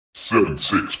7,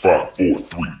 6, 5, 4,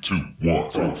 3, 2, 1.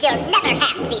 You'll never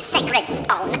have the sacred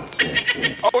stone.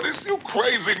 Oh, this you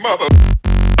crazy mother.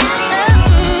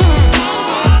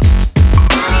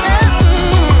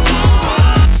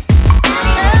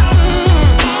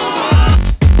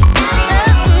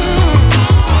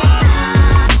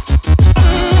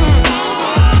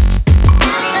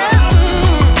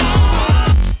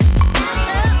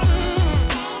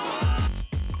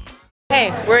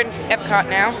 Hey, we're in Epcot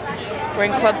now. We're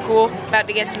in Club Cool, about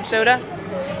to get some soda.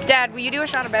 Dad, will you do a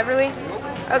shot of Beverly?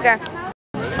 Okay.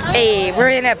 Hey, we're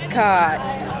in Epcot.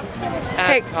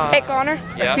 Hey, Connor.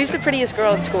 Yeah? Who's the prettiest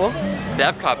girl at school? The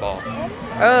Epcot ball.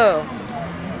 Oh.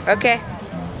 Okay.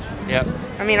 Yep.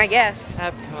 I mean, I guess.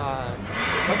 Epcot.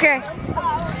 Okay.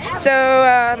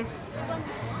 So,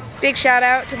 big shout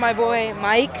out to my boy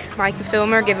Mike the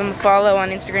Filmer. Give him a follow on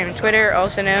Instagram and Twitter,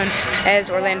 also known as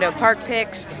Orlando Park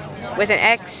Pics with an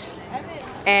X.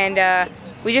 And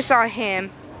we just saw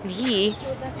him, and he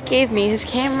gave me his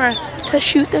camera to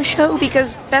shoot the show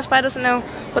because Best Buy doesn't know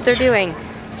what they're doing.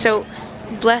 So,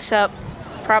 bless up.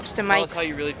 Props to Mike. Tell us how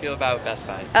you really feel about Best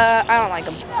Buy. I don't like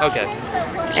him. Okay.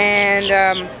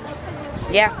 And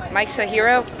yeah, Mike's a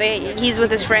hero. He's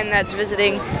with his friend that's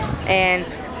visiting, and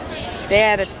they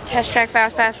had a test track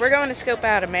fast pass. We're going to scope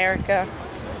out America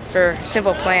for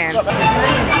Simple Plan.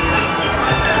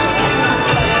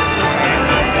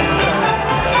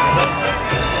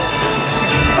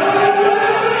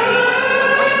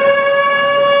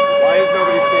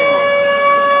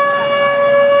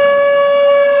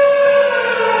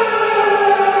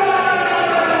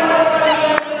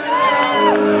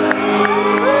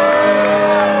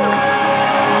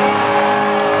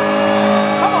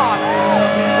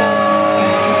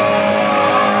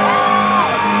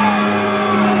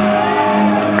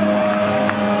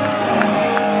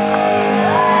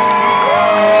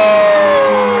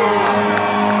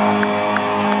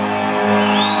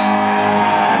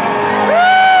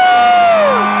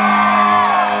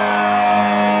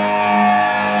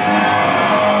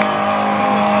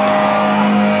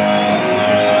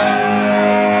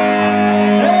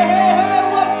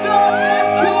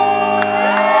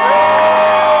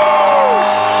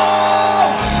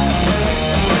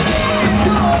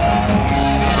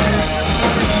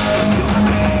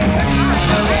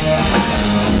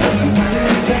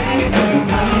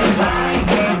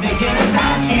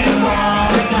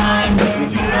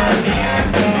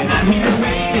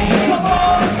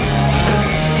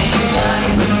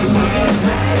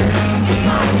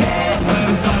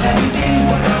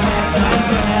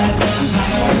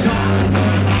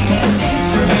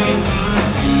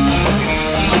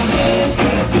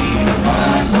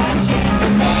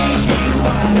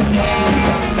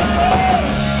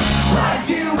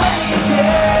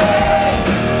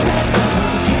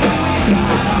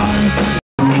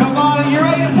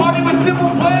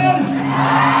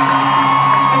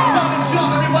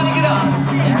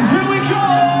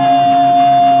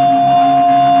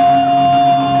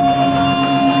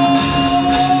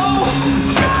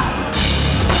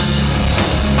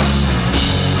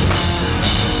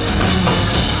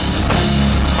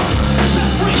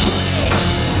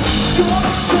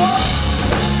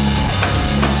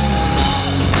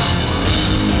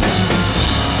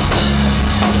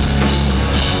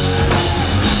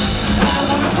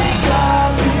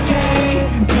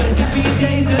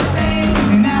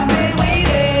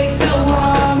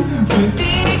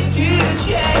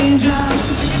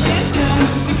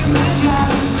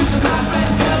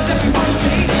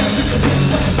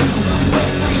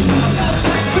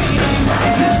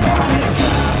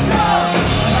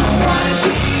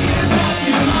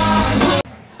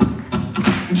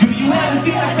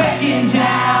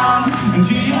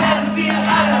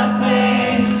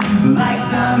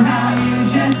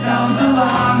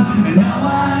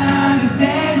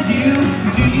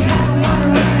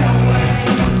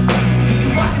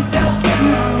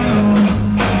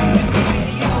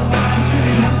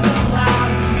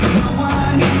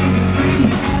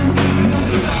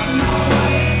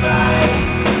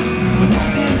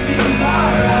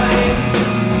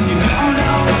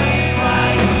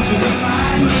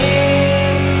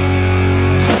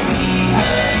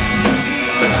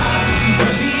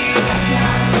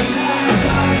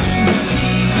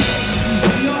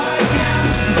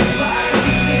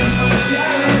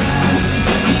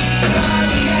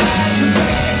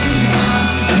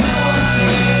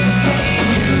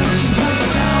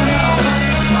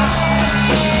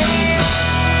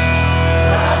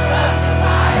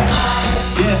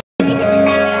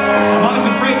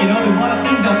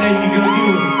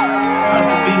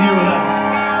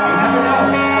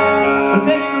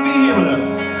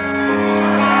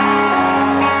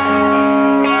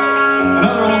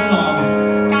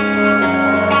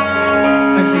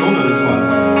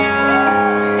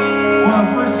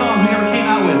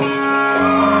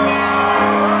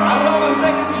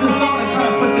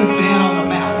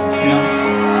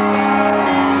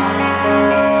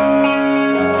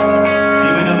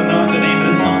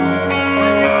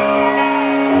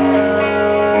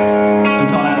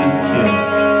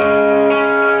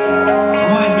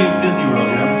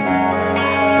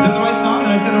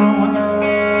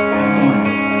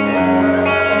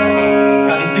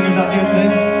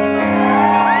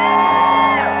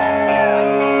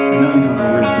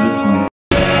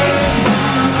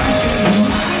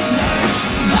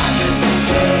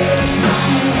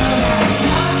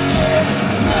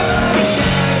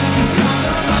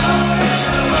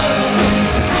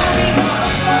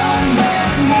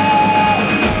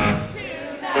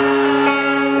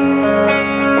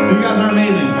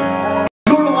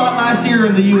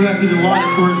 U.S. We did a lot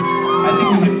of tours. I think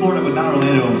we hit Florida, but not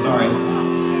Orlando, I'm sorry.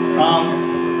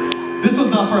 This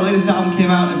one's off our latest album,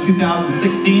 came out in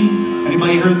 2016.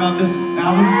 Anybody heard about this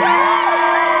album?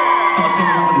 It's called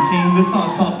Taking Over the Team. This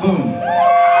song's called Boom.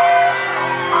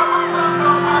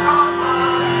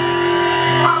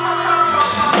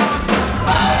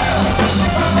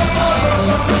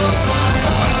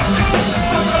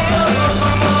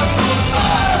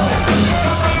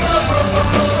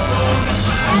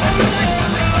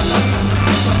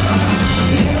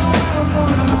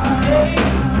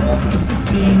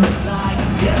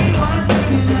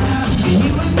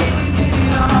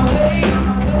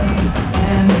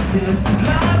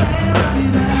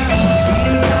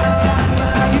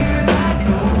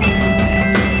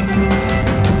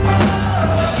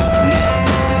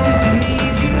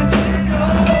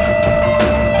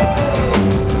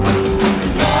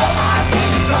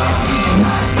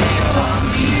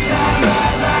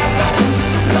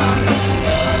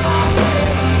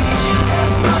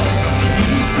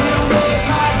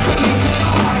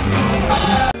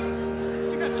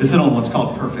 This little one's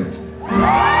called Perfect.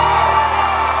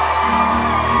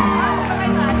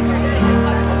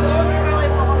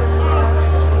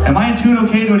 Am I in tune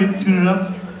okay? Do I need to tune it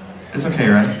up? It's okay,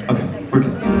 right? Okay, we're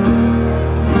good.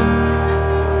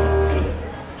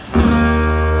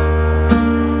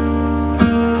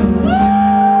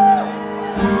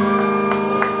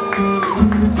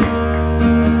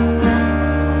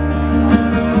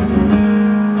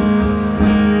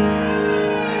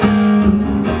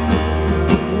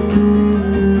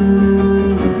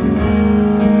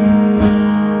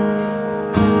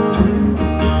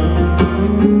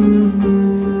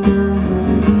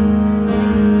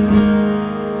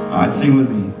 Sing with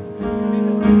me.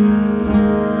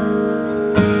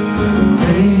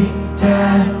 Hey,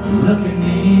 Dad, look at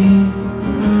me.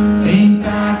 Think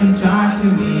I can talk to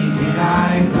me. Did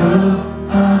I grow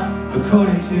up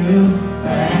according to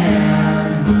plan?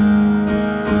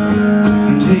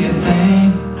 Do you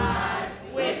think I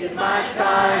wasted my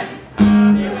time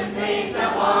doing things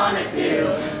I want to do?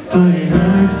 But it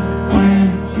hurts when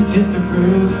you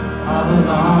disapprove all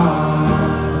along.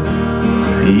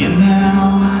 You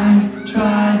know I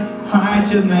tried hard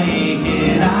to make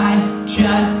it. I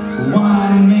just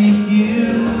want to make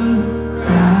you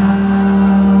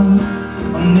proud.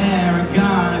 I'm never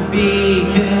gonna be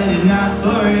good enough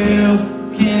for you.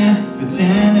 Can't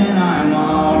pretend that I'm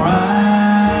alright.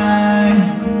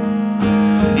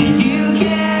 You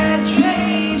can't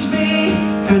change me,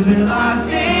 'cause we lost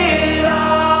it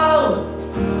all.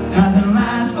 Nothing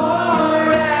lasts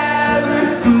forever.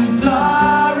 I'm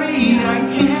sorry I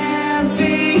can't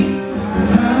be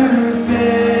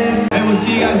perfect. And we'll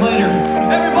see you guys later.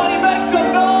 Everybody make some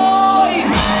noise!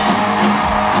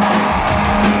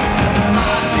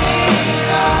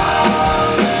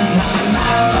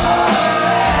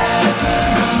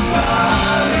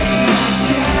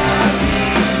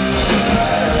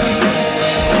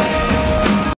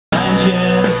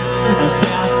 I'm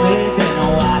still sleeping, I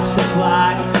watch the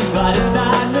clock, but it's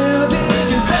not moving,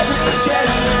 'cause every day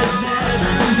is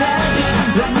never ending.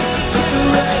 I need to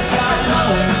wake up, no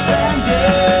one spend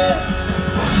it.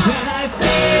 When I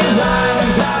feel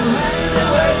like I'm letting the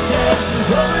worst day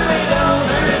over and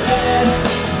over again.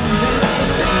 And I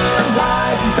feel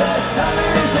like the summer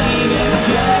is leaving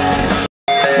again.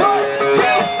 1,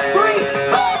 2, 3,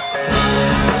 oh!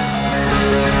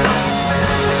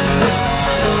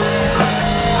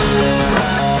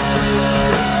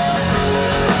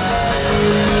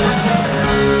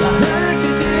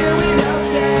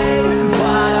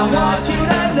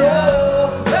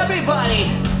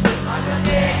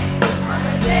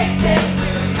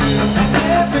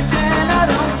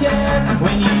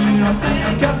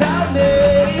 Think about me.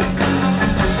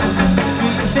 Do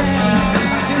you think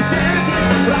I deserve this?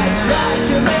 I tried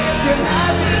to make you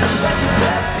happy, but you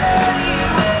left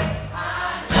anyway.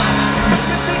 I'm trying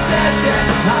to forget that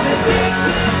I'm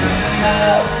addicted to you.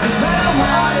 I don't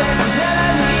want it, and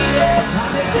I need it.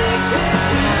 I'm addicted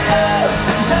to you.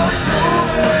 Now it's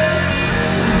over.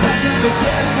 I can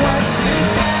forget what you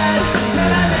said,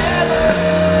 and I never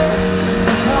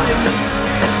want to do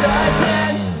this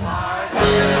again.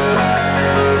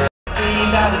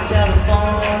 By the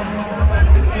telephone,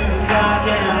 it's 2 o'clock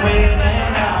and I'm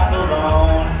waiting out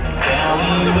alone. Tell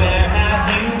me, where have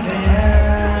you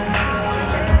been?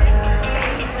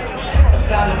 I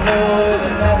found a more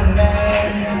than another man.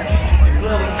 You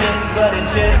blow a kiss, but it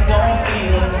just don't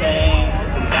feel the same.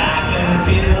 'Cause I can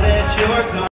feel that you're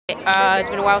gone. It's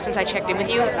been a while since I checked in with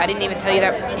you. I didn't even tell you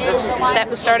that the set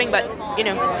was starting, but you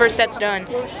know, first set's done,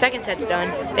 second set's done.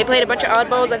 They played a bunch of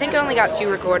oddballs. I think I only got 2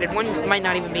 recorded. One might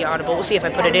not even be audible. We'll see if I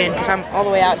put it in because I'm all the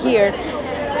way out here.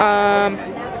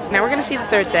 Now we're gonna see the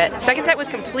third set. Second set was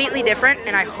completely different,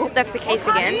 and I hope that's the case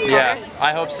again. Yeah,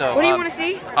 I hope so. What do you want to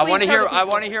see? I want to Please tell hear. the I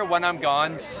people. want to hear When I'm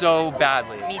Gone so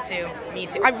badly. Me too. Me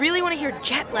too. I really want to hear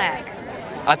Jet Lag.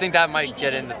 I think that might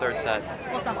get in the third set.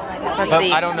 Let's But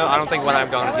see. I don't know. I don't think When I'm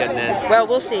Gone is getting in. Well,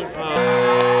 we'll see. How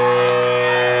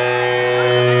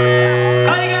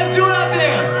you guys doing out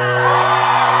there?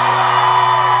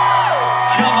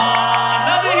 Come on,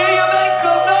 let me hear you make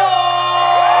some noise!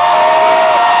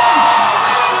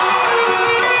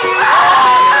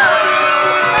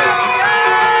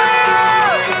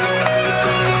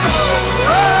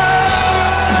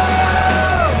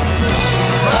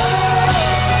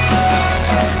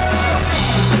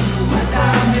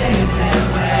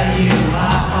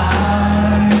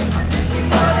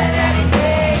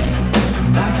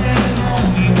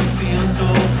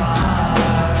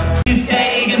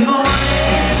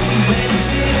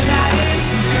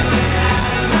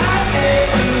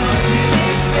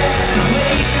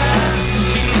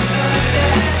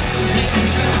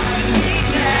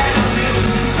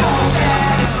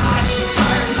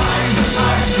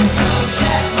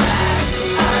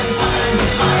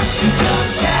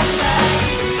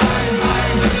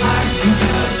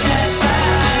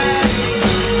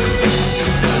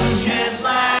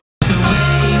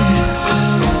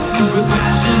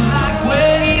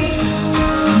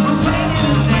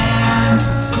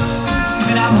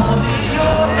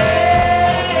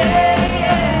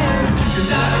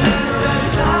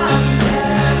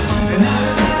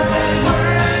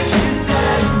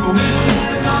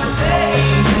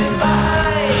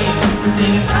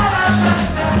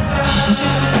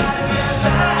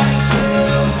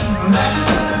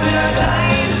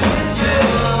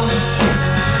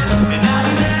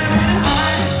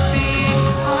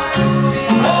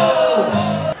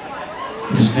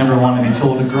 Just never want to be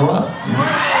told to grow up. You know?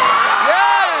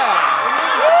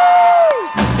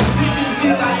 This is who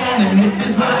I am and this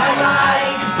is what I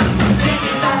like. JC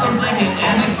sounds on blanket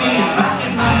and next beat is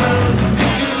rocking my mood.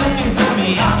 If you're looking for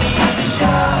me, I'll be at the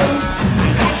show.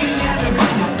 I can never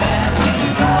find a better place to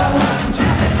go.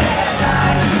 Just a day at a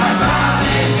time. I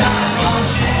promise I won't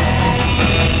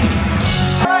change.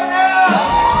 Right now!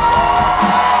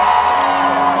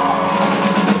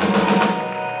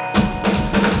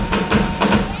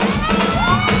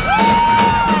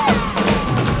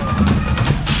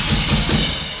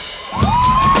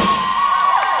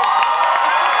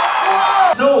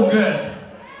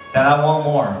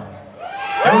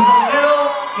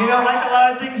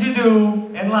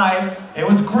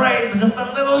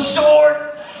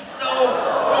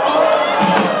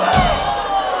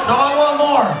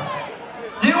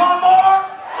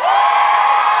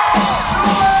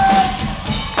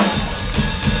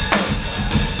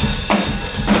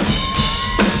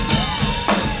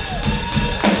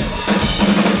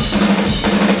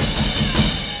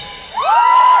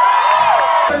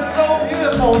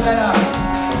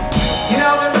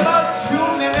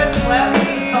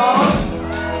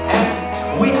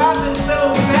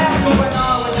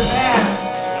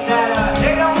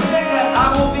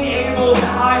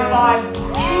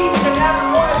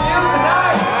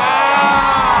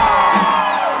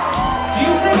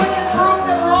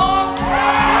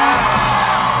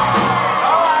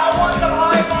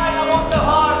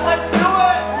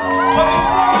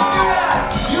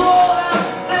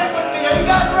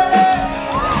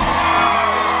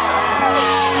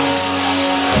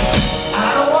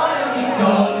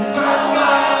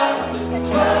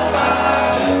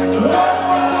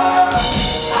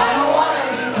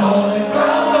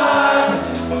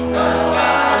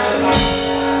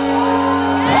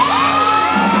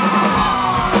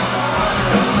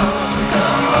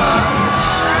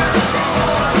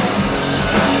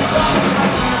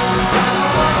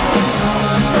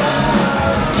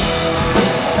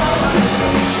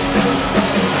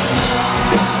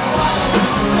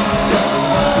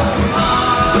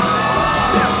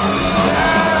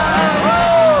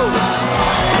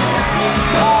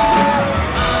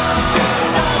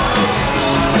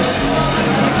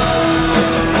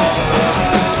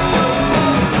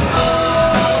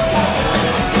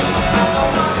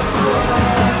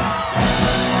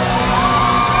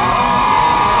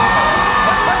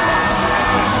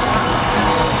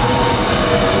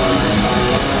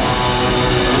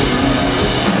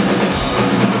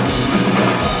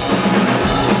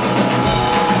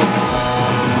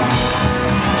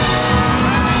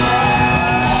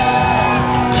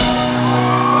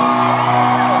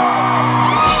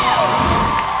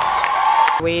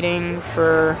 waiting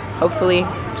for, hopefully,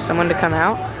 someone to come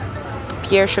out.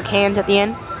 Pierre shook hands at the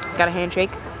end, got a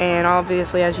handshake, and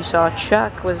obviously, as you saw,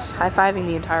 Chuck was high-fiving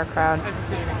the entire crowd.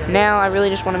 Now, I really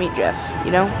just want to meet Jeff,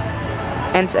 you know?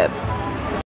 And Seb.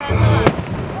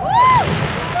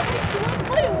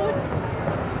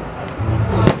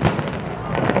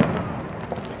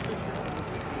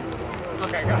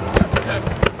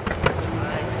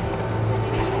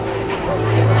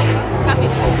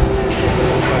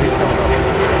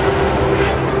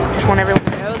 Just want everyone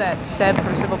to know that Seb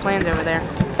from Simple Plan's over there.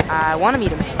 I want to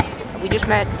meet him. We just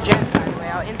met Jeff, by the way.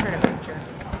 I'll insert a picture.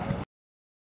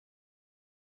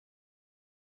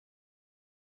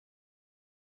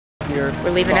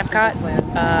 We're leaving Epcot.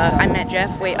 I met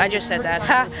Jeff. Wait, I just said that.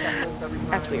 Ha!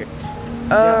 That's weird.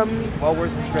 Well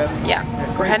worth the trip. Yeah,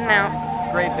 we're heading out.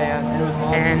 Great band.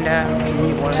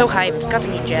 And so hyped. Got to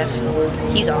meet Jeff.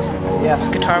 He's awesome. His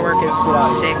guitar work is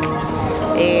sick.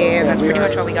 And that's pretty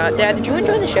much all we got. Dad, did you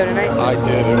enjoy the show tonight? I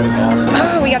did. It was awesome.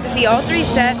 Oh, we got to see all 3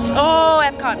 sets. Oh,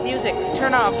 Epcot music.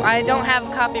 Turn off. I don't have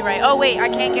copyright. Oh, wait. I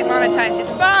can't get monetized.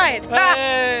 It's fine.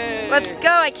 Hey! Let's go.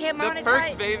 I can't monetize. The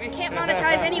perks, baby. Can't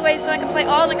monetize anyway, so I can play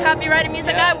all the copyrighted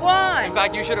music I want. In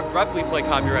fact, you should abruptly play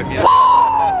copyright music.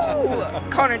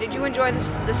 Connor, did you enjoy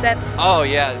the sets? Oh,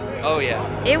 yeah. Oh,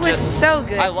 yeah. It was so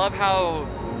good. I love how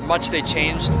much they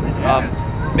changed.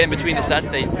 In between the sets,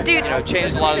 they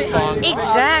changed a lot of the songs.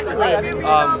 Exactly.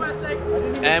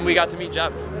 And we got to meet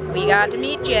Jeff. We got to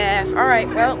meet Jeff. All right,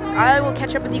 well, I will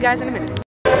catch up with you guys in a minute.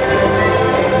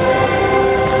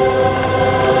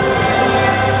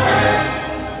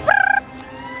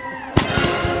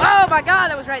 Oh my God,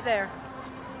 that was right there.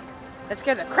 That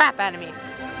scared the crap out of me.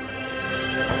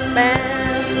 Bam.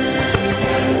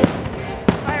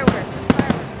 Fireworks,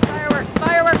 fireworks, fireworks,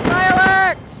 fireworks,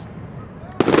 fireworks!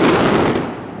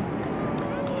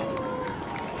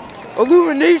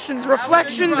 Illuminations,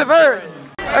 reflections of Earth.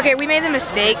 Okay, we made the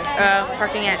mistake of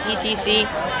parking at TTC,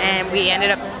 and we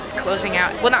ended up closing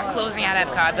out. Well, not closing out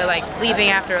Epcot, but like leaving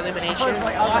after Illuminations.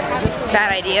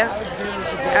 Bad idea.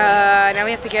 Now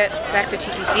we have to get back to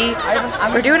TTC.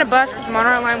 We're doing a bus because the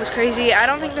monorail line was crazy. I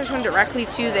don't think there's one directly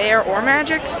to there or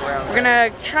Magic. We're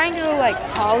gonna try and go like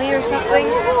Holly or something,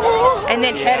 and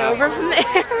then head over from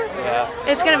there.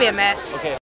 It's gonna be a mess.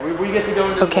 We get to go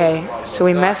into Okay, so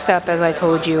we messed up as I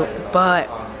told you, but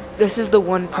this is the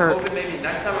one perk.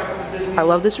 I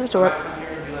love this resort,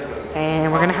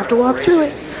 and we're gonna have to walk through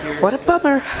it. What a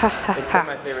bummer. Ha ha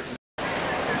ha.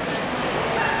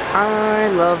 I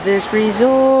love this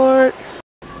resort.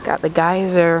 Got the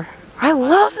geyser. I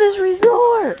love this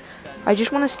resort. I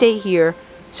just want to stay here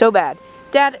so bad.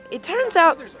 Dad, it turns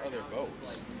out There's other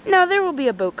boats. no, there will be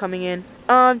a boat coming in.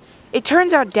 It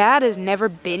turns out Dad has never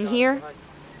been here.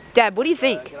 Dad, what do you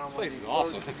think? This place is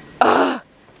awesome.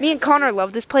 Me and Connor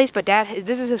love this place, but Dad,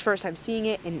 this is his first time seeing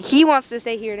it, and he wants to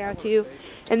stay here now too.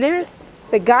 And there's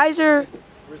the Geyser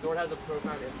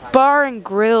Bar and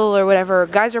Grill or whatever,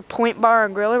 Geyser Point Bar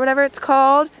and Grill or whatever it's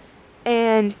called.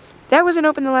 And that wasn't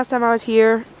open the last time I was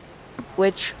here,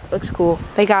 which looks cool.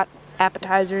 They got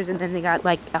appetizers and then they got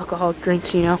like alcoholic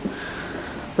drinks, you know,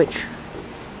 which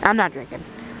I'm not drinking.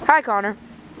 Hi, Connor.